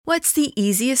What's the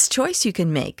easiest choice you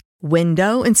can make?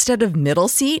 Window instead of middle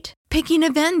seat? Picking a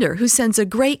vendor who sends a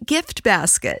great gift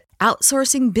basket?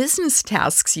 Outsourcing business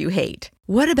tasks you hate?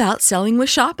 What about selling with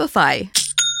Shopify?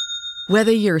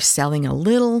 Whether you're selling a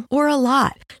little or a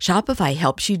lot, Shopify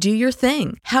helps you do your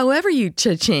thing, however you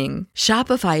cha-ching.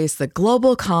 Shopify is the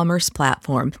global commerce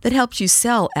platform that helps you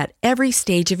sell at every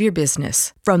stage of your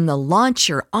business. From the launch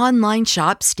your online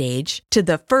shop stage to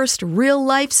the first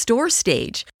real-life store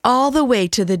stage, all the way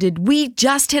to the did we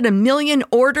just hit a million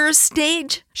orders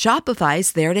stage.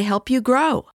 Shopify's there to help you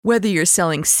grow. Whether you're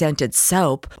selling scented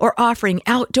soap or offering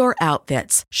outdoor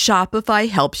outfits, Shopify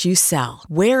helps you sell.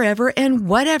 Wherever and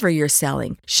whatever you're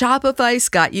selling, Shopify's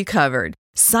got you covered.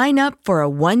 Sign up for a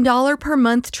 $1 per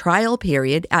month trial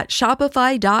period at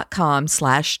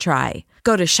shopify.com/try.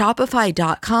 Go to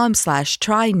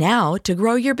shopify.com/try now to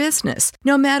grow your business,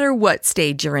 no matter what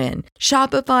stage you're in.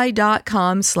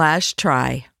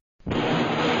 Shopify.com/try.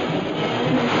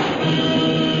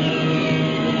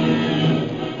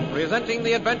 Presenting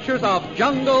the adventures of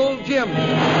Jungle Jim.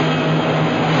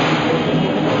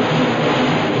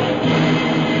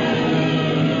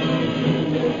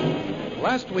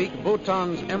 Last week,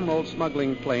 Bhutan's emerald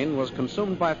smuggling plane was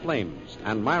consumed by flames,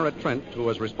 and Myra Trent, who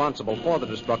was responsible for the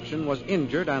destruction, was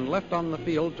injured and left on the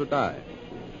field to die.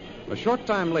 A short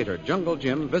time later, Jungle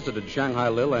Jim visited Shanghai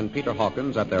Lil and Peter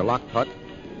Hawkins at their locked hut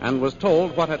and was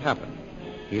told what had happened.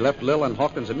 He left Lil and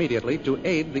Hawkins immediately to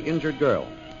aid the injured girl.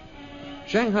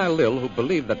 Shanghai Lil, who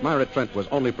believed that Myra Trent was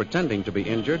only pretending to be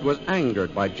injured, was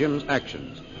angered by Jim's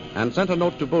actions and sent a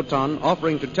note to Bhutan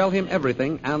offering to tell him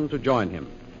everything and to join him.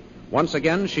 Once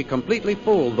again, she completely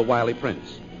fooled the wily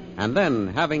prince, and then,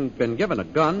 having been given a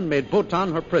gun, made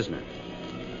Bhutan her prisoner.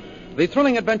 The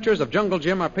thrilling adventures of Jungle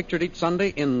Jim are pictured each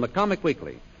Sunday in The Comic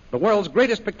Weekly, the world's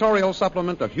greatest pictorial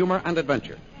supplement of humor and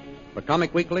adventure. The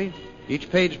Comic Weekly, each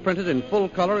page printed in full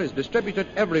color, is distributed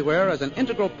everywhere as an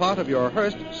integral part of your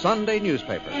Hearst Sunday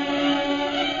newspaper.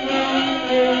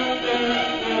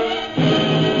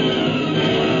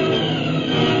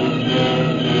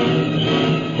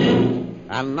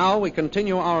 And now we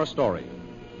continue our story.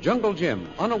 Jungle Jim,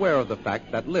 unaware of the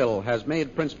fact that Lil has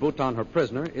made Prince Bhutan her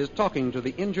prisoner, is talking to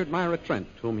the injured Myra Trent,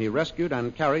 whom he rescued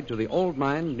and carried to the old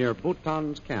mine near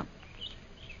Bhutan's camp.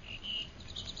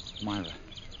 Myra.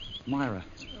 Where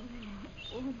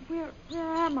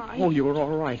am I? Oh, you were all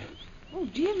right. Oh,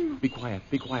 Jim. Be quiet,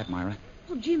 Myra.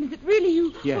 Oh, Jim, is it really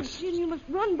you? Yes. Oh, Jim, you must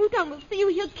run. Bhutan will see you.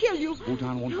 He'll kill you.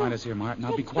 Bhutan won't find us here, Myra.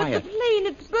 Now be But quiet. the plane,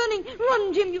 it's burning.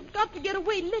 Run, Jim. You've got to get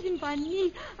away. Let him find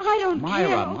me. I don't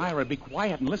care. Myra, be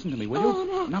quiet and listen to me, will Oh,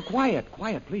 you? no. Now, quiet,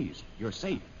 please. You're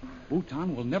safe.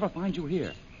 Bhutan will never find you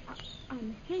here.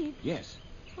 I'm safe. Yes.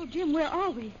 Oh, Jim, where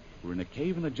are we? We're in a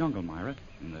cave in the jungle, Myra,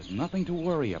 and there's nothing to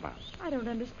worry about. I don't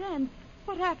understand.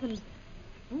 What happened?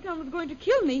 Bhutan was going to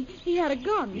kill me. He had a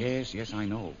gun. Yes, I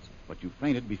know. But you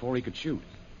fainted before he could shoot.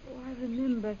 Oh, I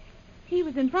remember. He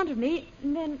was in front of me,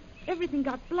 and then everything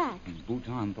got black. And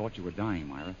Bhutan thought you were dying,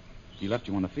 Myra. He left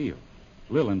you on the field.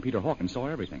 Lil and Peter Hawkins saw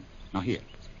everything. Now, here,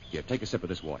 take a sip of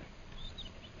this water.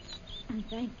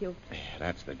 Thank you. There,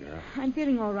 that's the girl. I'm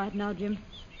feeling all right now, Jim.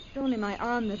 It's only my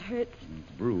arm that hurts.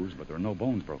 It's bruised, but there are no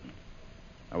bones broken.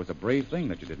 That was a brave thing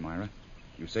that you did, Myra.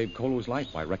 You saved Kolu's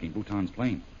life by wrecking Bhutan's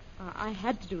plane. I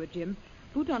had to do it, Jim.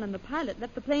 Bhutan and the pilot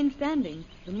left the plane standing.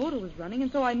 The motor was running, and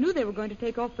so I knew they were going to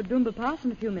take off for Dumba Pass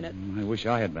in a few minutes. I wish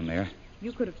I had been there.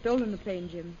 You could have stolen the plane,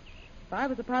 Jim. If I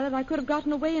was a pilot, I could have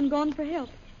gotten away and gone for help.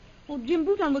 Oh, Jim,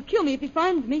 Bhutan will kill me if he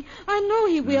finds me. I know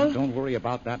he will. Now, don't worry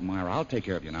about that, Myra. I'll take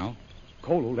care of you now.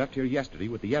 Kolu left here yesterday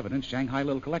with the evidence Shanghai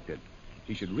Lil collected.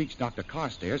 He should reach Dr.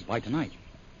 Carstairs by tonight.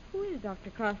 Who is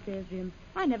Dr. Carstairs, Jim?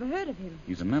 I never heard of him.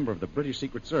 He's a member of the British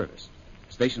Secret Service,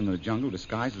 stationed in the jungle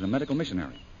disguised as a medical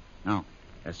missionary. Now,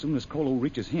 as soon as Kolu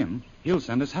reaches him, he'll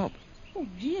send us help. Oh,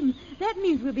 Jim, that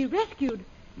means we'll be rescued.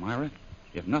 Myra,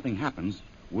 if nothing happens,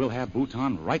 we'll have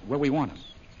Bhutan right where we want him.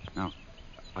 Now,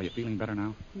 are you feeling better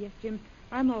now? Yes, Jim,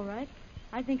 I'm all right.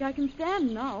 I think I can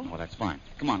stand now. Oh, that's fine.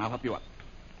 Come on, I'll help you up.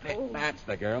 Oh. That's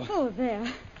the girl. Oh, there.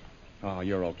 Oh,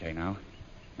 you're okay now.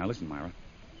 Now, listen, Myra.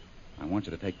 I want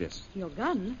you to take this. Your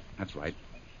gun? That's right.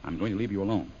 I'm going to leave you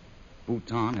alone.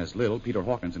 Bhutan has Lil, Peter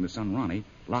Hawkins, and his son Ronnie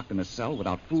locked in a cell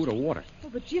without food or water. Oh,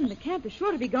 but Jim, the camp is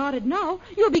sure to be guarded now.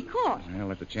 You'll be caught. Well,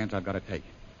 that's a chance I've got to take.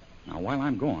 Now, while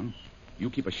I'm gone,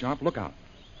 you keep a sharp lookout.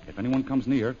 If anyone comes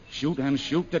near, shoot and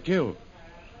shoot to kill.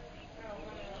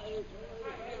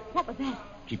 What was that?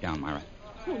 Keep down, Myra.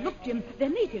 Oh, look, Jim. They're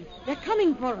natives. They're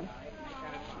coming for us.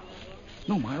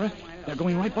 No, Myra. They're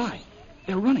going right by.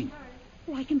 They're running.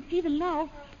 Oh, I can see them now.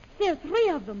 There are 3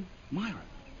 of them. Myra,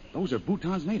 those are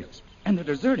Bhutan's natives, and they're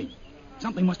deserting.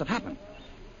 Something must have happened.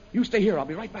 You stay here. I'll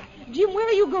be right back. Jim, where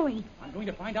are you going? I'm going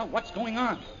to find out what's going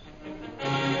on.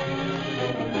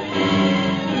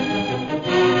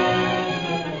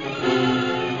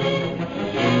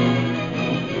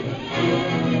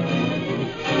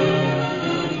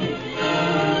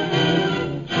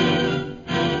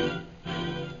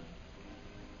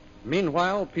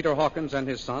 Meanwhile, Peter Hawkins and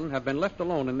his son have been left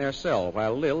alone in their cell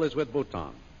while Lil is with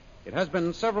Bouton. It has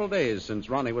been several days since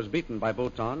Ronnie was beaten by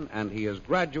Bouton, and he is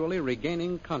gradually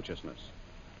regaining consciousness.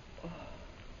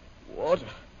 Water.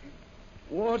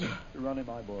 Water. Ronnie,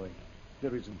 my boy,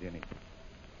 there isn't any.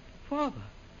 Father,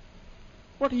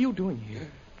 what are you doing here?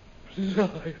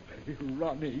 Blimey,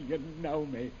 Ronnie, you know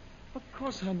me. Of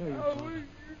course I know you, Father.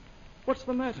 What's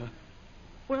the matter?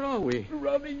 Where are we?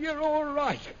 Ronnie, you're all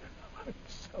right. I'm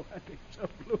so happy, so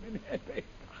blooming happy.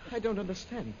 I don't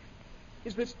understand.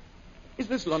 Is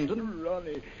this London?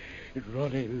 Ronnie,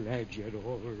 lad, you're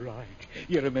all right.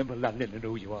 You remember London and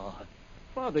who you are.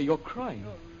 Father, you're crying.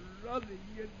 Oh, Ronnie,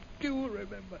 you do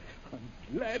remember.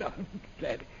 I'm glad.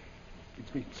 It's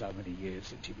been so many years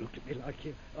since you've looked at me like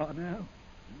you are now.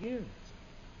 Years.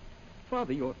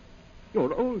 Father, you're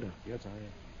older. Yes, I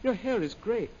am. Your hair is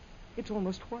grey. It's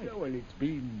almost white. Yeah, well, it's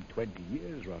been 20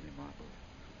 years, Ronnie, my boy.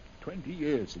 20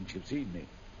 years since you've seen me.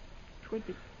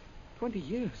 20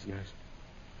 years? Yes.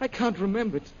 I can't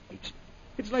remember.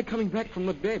 It's like coming back from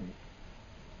the dead.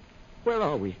 Where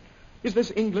are we? Is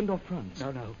this England or France?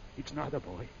 No, it's neither,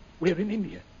 boy. We're in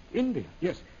India. India?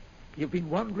 Yes. You've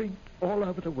been wandering all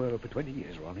over the world for 20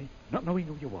 years, Ronnie, not knowing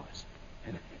who you was.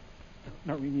 And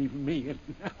not knowing even me. And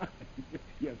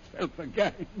yourself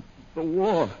again. The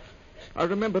war. I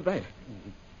remember that.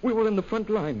 We were in the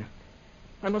front line.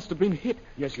 I must have been hit.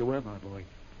 Yes, you were, my boy.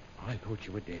 I thought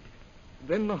you were dead.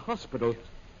 Then the hospital.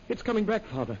 It's coming back,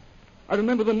 Father. I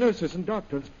remember the nurses and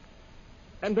doctors.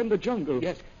 And then the jungle.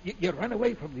 Yes, you ran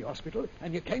away from the hospital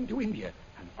and you came to India.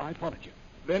 And I followed you.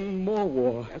 Then more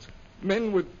war. Yes.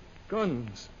 Men with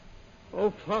guns.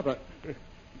 Oh, Father.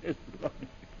 Yes,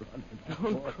 Ronnie,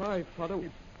 Don't cry, Father.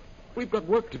 We've got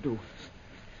work to do.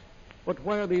 But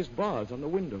why are these bars on the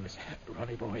windows?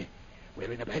 Ronnie, boy,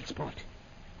 we're in a bad spot.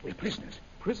 We're prisoners.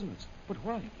 Prisoners? But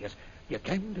why? Yes, you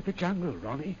came to the jungle,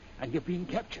 Ronnie, and you've been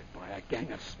captured by a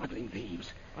gang of smuggling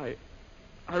thieves. I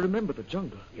remember the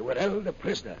jungle. You were held a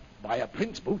prisoner by a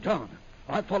Prince Bouton.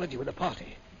 I followed you with a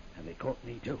party, and they caught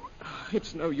me too.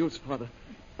 It's no use, Father.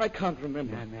 I can't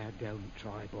remember. Now, don't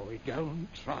try, boy. Don't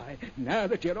try. Now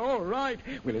that you're all right,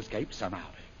 we'll escape somehow.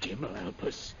 Jim will help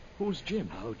us. Who's Jim?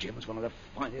 Oh, Jim's one of the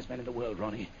finest men in the world,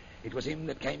 Ronnie. It was him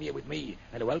that came here with me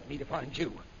and who helped me to find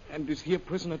you. And is he a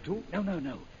prisoner too?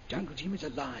 No. Jungle Jim is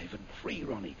alive and free,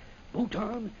 Ronnie.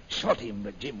 Bouton shot him,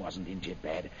 but Jim wasn't injured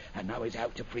bad, and now he's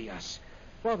out to free us.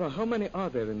 Father, how many are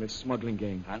there in this smuggling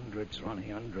gang? Hundreds, Ronnie,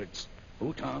 hundreds.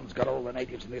 Bouton's got all the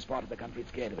natives in this part of the country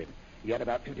scared of him. He had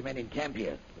about 50 men in camp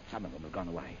here, but some of them have gone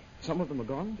away. Some of them are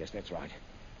gone? Yes, that's right.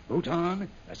 Bouton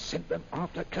has sent them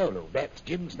after Kolo. That's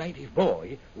Jim's native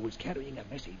boy who was carrying a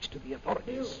message to the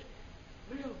authorities.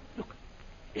 Bill. Look,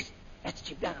 that's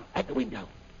Jim down at the window.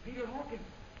 Peter Hawkins.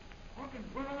 Hawkins,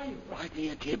 where are you? Right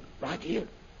here, Jim, right here.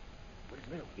 Where's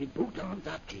Bill? In Bouton's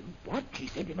hut, Jim. What? She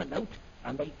sent him a note,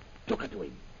 and they took her to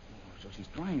him. Oh, so she's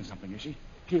trying something, is she?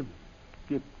 Jim,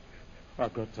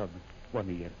 I've got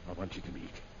someone here I want you to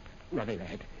meet. Ronnie,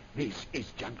 lad, this is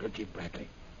Jungle Jim Bradley.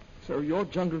 So you're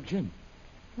Jungle Jim?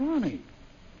 Ronnie,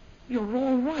 you're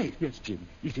all right. Yes, Jim,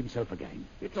 he's himself again.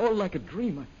 It's all like a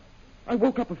dream. I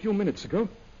woke up a few minutes ago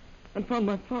and found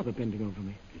my father bending over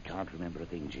me. He can't remember a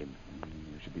thing, Jim.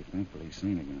 You should be thankful he's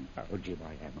sane again. Oh, Jim,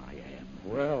 I am.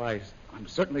 Well, I'm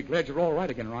certainly glad you're all right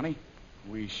again, Ronnie.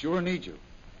 We sure need you.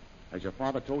 Has your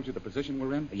father told you the position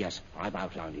we're in? Yes, I've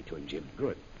outlined it to him, Jim.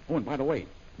 Good. Oh, and by the way,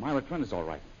 Myra Trent is all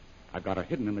right. I've got her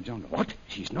hidden in the jungle. What?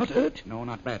 She's not hurt? No,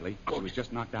 not badly. Good. She was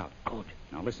just knocked out. Good.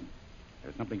 Now, listen.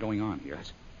 There's something going on here.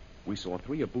 Yes. We saw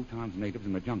 3 of Bhutan's natives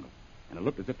in the jungle, and it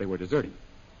looked as if they were deserting.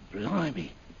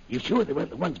 Blimey. You sure they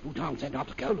weren't the ones Bouton sent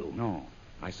after Kolo? No.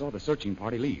 I saw the searching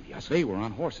party leave. Yes, they were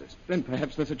on horses. Then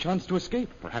perhaps there's a chance to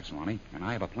escape. Perhaps, Ronnie, and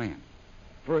I have a plan.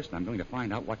 First, I'm going to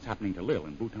find out what's happening to Lil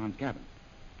in Bhutan's cabin.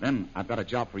 Then I've got a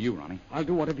job for you, Ronnie. I'll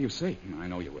do whatever you say. I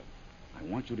know you will. I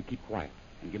want you to keep quiet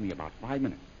and give me about 5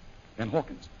 minutes. Then,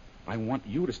 Hawkins, I want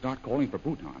you to start calling for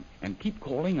Bouton and keep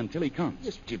calling until he comes.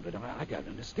 Yes, Jim, but I don't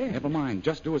understand. Never mind.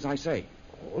 Just do as I say.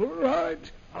 All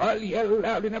right. I'll yell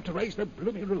loud enough to raise the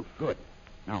blooming roof. Good.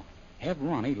 Now, have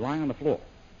Ronnie lie on the floor.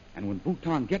 And when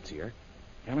Bouton gets here,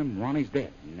 tell him Ronnie's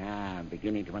dead. Now I'm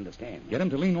beginning to understand. Get him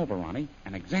to lean over Ronnie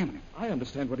and examine him. I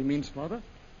understand what he means, Father.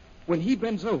 When he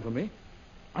bends over me,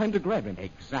 I'm to grab him.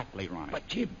 Exactly, Ronnie. But,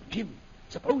 Jim,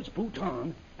 suppose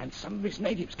Bouton And some of his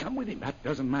natives come with him. That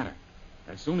doesn't matter.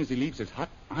 As soon as he leaves his hut,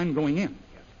 I'm going in.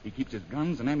 He keeps his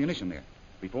guns and ammunition there.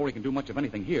 Before he can do much of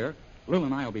anything here, Lil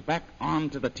and I will be back on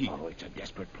to the teeth. Oh, it's a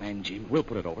desperate plan, Jim. We'll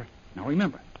put it over. Now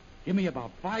remember, give me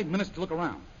about 5 minutes to look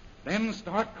around. Then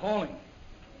start calling.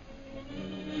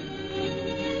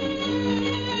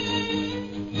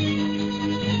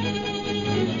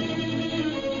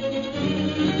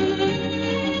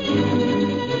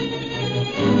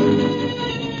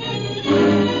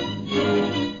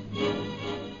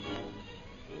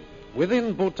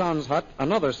 Within Bhutan's hut,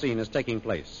 another scene is taking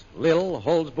place. Lil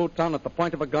holds Bhutan at the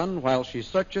point of a gun while she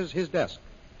searches his desk.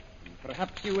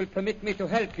 Perhaps you will permit me to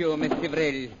help you, Miss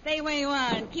Tivril. Stay where you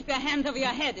are and keep your hands over your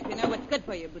head if you know what's good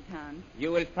for you, Bhutan.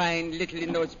 You will find little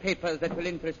in those papers that will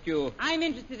interest you. I'm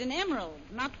interested in emeralds,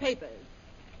 not papers.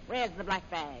 Where's the black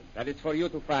bag? That is for you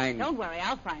to find. Don't worry,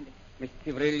 I'll find it. Miss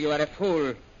Tivril, you are a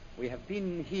fool. We have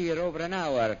been here over an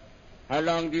hour. How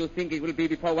long do you think it will be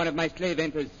before one of my slave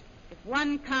enters? If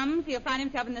one comes, he'll find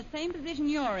himself in the same position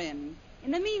you're in.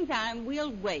 In the meantime,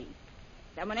 we'll wait.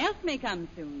 Someone else may come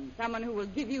soon. Someone who will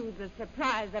give you the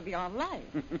surprise of your life.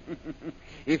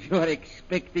 If you are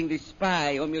expecting the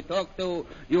spy whom you talk to,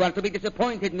 you are to be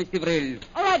disappointed, Miss Tivril.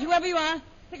 All right, whoever you are,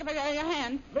 take up your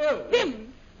hand. Lil!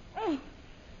 Jim! Oh,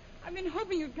 I've been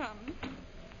hoping you'd come.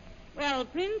 Well,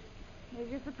 Prince, there's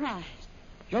your surprise.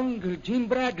 Jungle Jim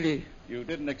Bradley. You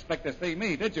didn't expect to see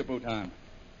me, did you, Bhutan?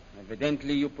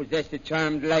 Evidently, you possess a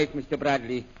charmed life, Mr.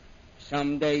 Bradley.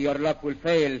 Someday your luck will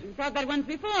fail. You thought that once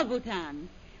before, Bhutan.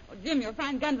 Oh, Jim, you'll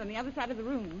find guns on the other side of the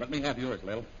room. Let me have yours,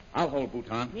 Lil. I'll hold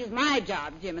Bhutan. Here's my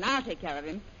job, Jim, and I'll take care of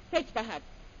him. Search the hut.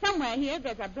 Somewhere here,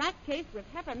 there's a black case with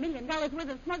 $500,000 worth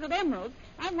of smuggled emeralds.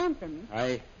 I want them.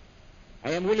 I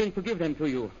am willing to give them to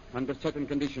you under certain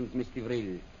conditions, Miss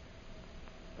Tivril.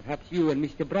 Perhaps you and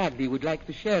Mr. Bradley would like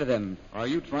to share them. Are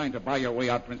you trying to buy your way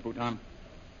out, Prince Bhutan?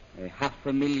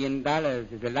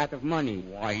 $500,000 is a lot of money.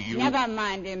 Why, you... Never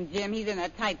mind him, Jim. He's in a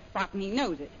tight spot, and he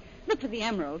knows it. Look for the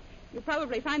emeralds. You'll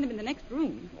probably find them in the next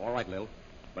room. All right, Lil.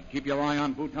 But keep your eye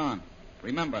on Bhutan.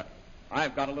 Remember,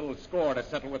 I've got a little score to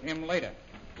settle with him later.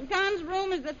 Bhutan's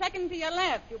room is the second to your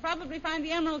left. You'll probably find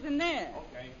the emeralds in there.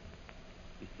 Okay.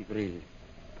 Miss Tivril,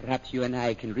 perhaps you and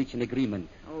I can reach an agreement.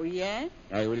 Oh, yes?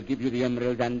 I will give you the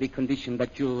emerald on the condition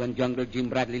that you and Jungle Jim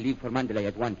Bradley leave for Mandalay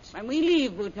at once. When we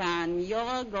leave Bhutan,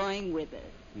 you're going with us.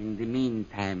 In the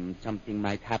meantime, something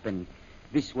might happen.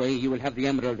 This way, you will have the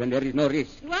emerald, and there is no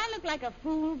risk. Do I look like a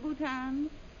fool, Bhutan?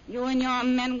 You and your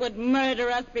men would murder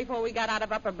us before we got out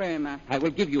of Upper Burma. I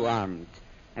will give you arms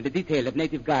and a detail of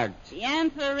native guards. The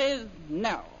answer is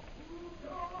no.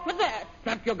 What's that?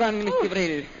 Drop your gun, Miss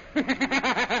Tivril.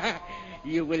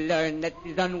 You will learn that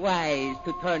it is unwise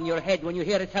to turn your head when you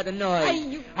hear a sudden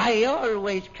noise. I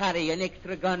always carry an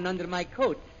extra gun under my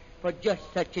coat for just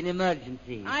such an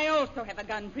emergency. I also have a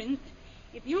gun, Prince.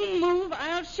 If you move,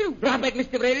 I'll shoot. Drop it,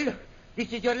 Mr. Brill.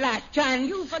 This is your last chance.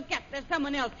 You forget there's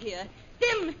someone else here.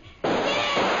 Jim!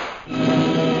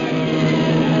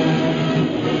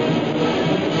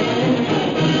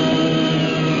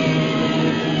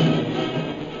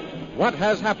 What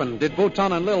has happened? Did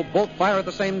Bhutan and Lil both fire at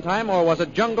the same time, or was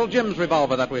it Jungle Jim's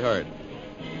revolver that we heard?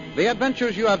 The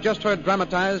adventures you have just heard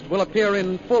dramatized will appear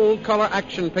in full-color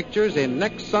action pictures in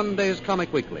next Sunday's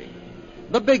Comic Weekly.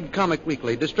 The big Comic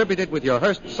Weekly, distributed with your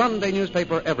Hearst Sunday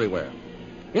newspaper everywhere.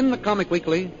 In the Comic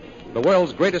Weekly, the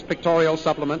world's greatest pictorial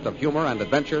supplement of humor and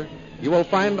adventure, you will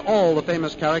find all the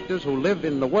famous characters who live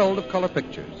in the world of color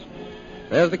pictures.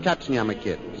 There's the Katzenjammer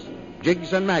Kids,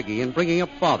 Jiggs and Maggie in Bringing Up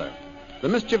Father, the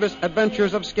mischievous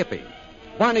adventures of Skippy,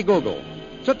 Barney Google,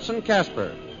 Toots and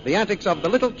Casper, the antics of the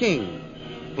Little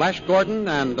King, Flash Gordon,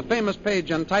 and the famous page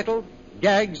entitled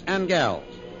Gags and Gals.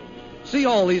 See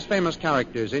all these famous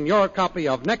characters in your copy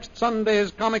of next Sunday's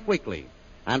Comic Weekly.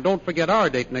 And don't forget our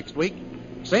date next week,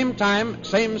 same time,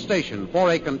 same station,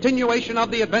 for a continuation of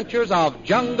the adventures of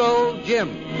Jungle Jim.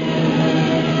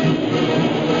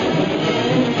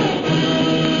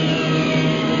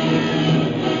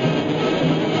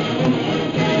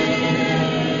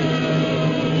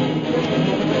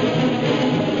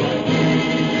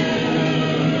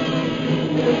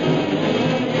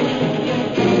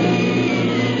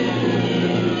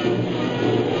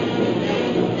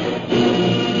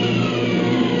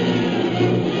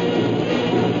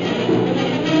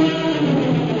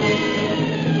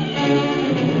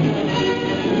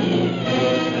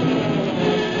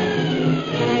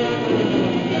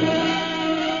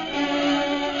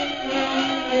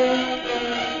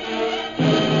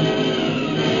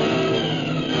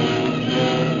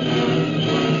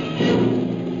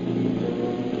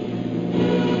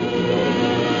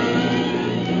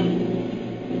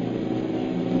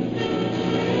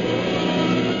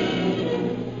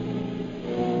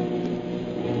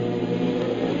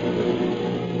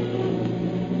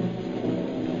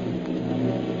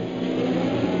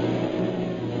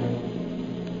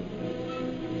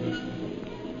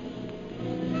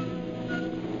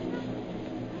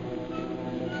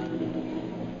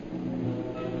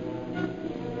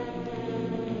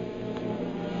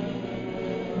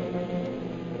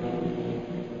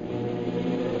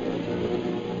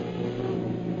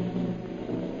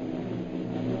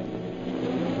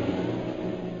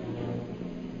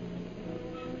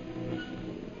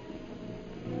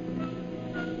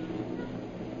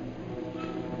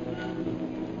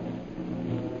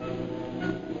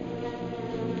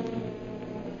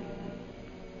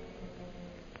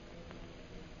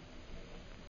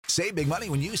 Save big money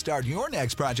when you start your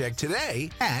next project today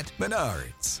at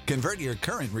Menards. Convert your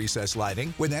current recessed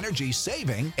lighting with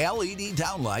energy-saving LED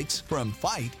downlights from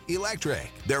Fight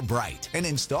Electric. They're bright and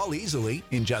install easily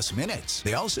in just minutes.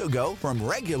 They also go from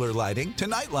regular lighting to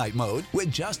nightlight mode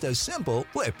with just a simple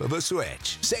flip of a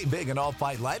switch. Save big on all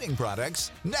Fight lighting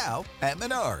products now at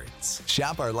Menards.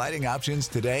 Shop our lighting options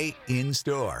today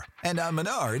in-store and on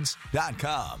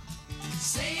Menards.com.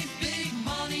 Save big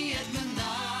money at Menards.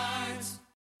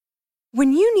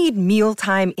 When you need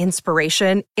mealtime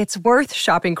inspiration, it's worth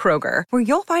shopping Kroger, where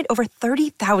you'll find over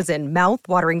 30,000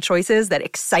 mouth-watering choices that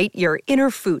excite your inner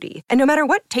foodie. And no matter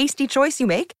what tasty choice you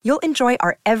make, you'll enjoy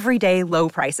our everyday low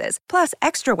prices, plus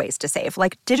extra ways to save,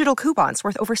 like digital coupons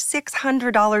worth over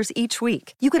 $600 each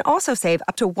week. You can also save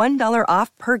up to $1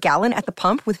 off per gallon at the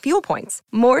pump with fuel points.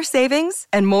 More savings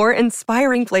and more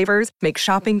inspiring flavors make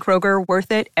shopping Kroger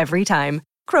worth it every time.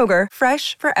 Kroger,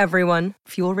 fresh for everyone.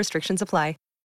 Fuel restrictions apply.